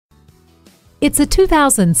It's a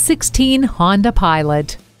 2016 Honda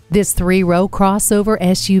Pilot. This three-row crossover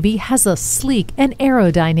SUV has a sleek and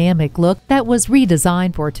aerodynamic look that was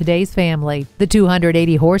redesigned for today's family. The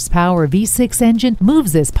 280 horsepower V6 engine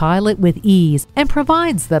moves this Pilot with ease and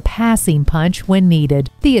provides the passing punch when needed.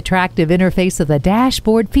 The attractive interface of the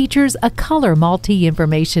dashboard features a color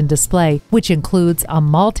multi-information display, which includes a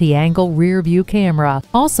multi-angle rear-view camera.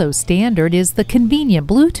 Also standard is the convenient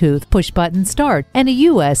Bluetooth push-button start and a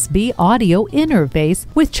USB audio interface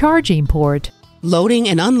with charging port. Loading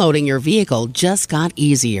and unloading your vehicle just got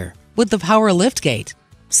easier with the power liftgate.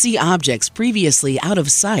 See objects previously out of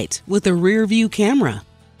sight with the rear view camera.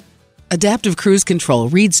 Adaptive cruise control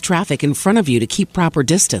reads traffic in front of you to keep proper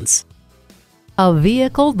distance. A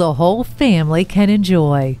vehicle the whole family can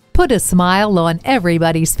enjoy. Put a smile on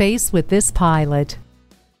everybody's face with this Pilot.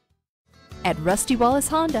 At Rusty Wallis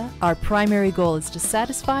Honda, our primary goal is to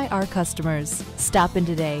satisfy our customers. Stop in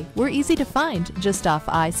today. We're easy to find just off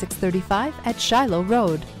I-635 at Shiloh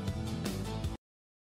Road.